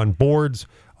served on boards.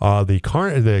 The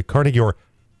Carnegie, or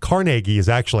Carnegie is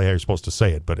actually how you're supposed to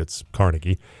say it, but it's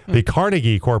Carnegie. The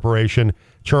Carnegie Corporation,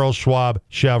 Charles Schwab,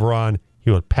 Chevron,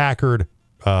 Hewlett-Packard,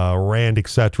 Rand,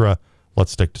 etc.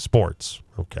 Let's stick to sports.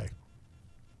 Okay.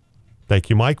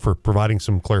 Thank you, Mike, for providing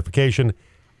some clarification.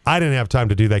 I didn't have time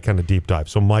to do that kind of deep dive.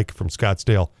 So, Mike from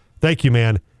Scottsdale, thank you,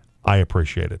 man. I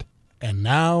appreciate it. And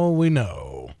now we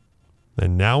know.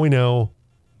 And now we know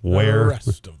where the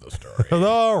rest of the story.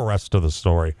 The rest of the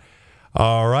story.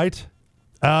 All right.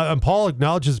 And Paul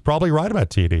acknowledges probably right about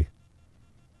TD.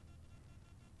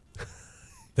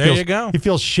 You go. He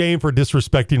feels shame for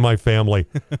disrespecting my family.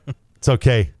 It's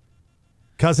okay.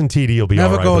 Cousin TD will be all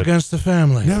right. Never go against the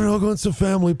family. Never go against the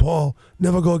family, Paul.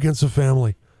 Never go against the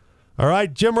family. All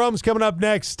right, Jim Rum's coming up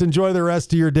next. Enjoy the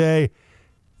rest of your day.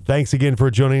 Thanks again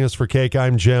for joining us for Cake.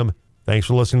 I'm Jim. Thanks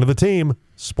for listening to the Team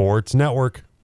Sports Network.